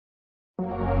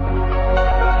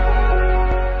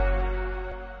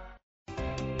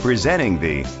Presenting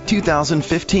the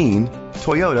 2015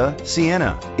 Toyota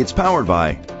Sienna. It's powered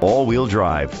by all-wheel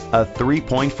drive, a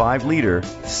 3.5-liter,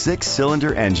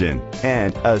 6-cylinder engine,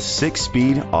 and a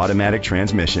 6-speed automatic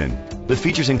transmission. The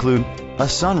features include a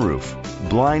sunroof,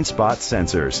 blind spot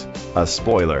sensors, a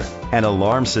spoiler, an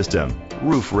alarm system,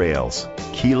 roof rails,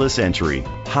 keyless entry,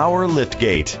 power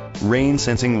liftgate, rain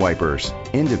sensing wipers,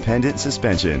 independent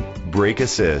suspension, brake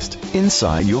assist.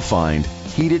 Inside you'll find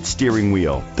heated steering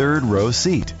wheel, third row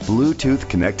seat, Bluetooth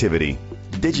connectivity,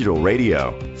 digital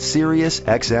radio, Sirius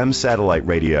XM satellite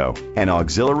radio, and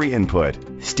auxiliary input,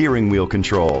 steering wheel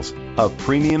controls, a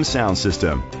premium sound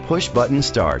system, push button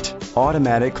start,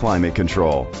 automatic climate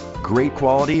control. Great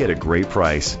quality at a great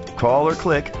price. Call or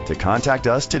click to contact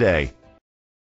us today.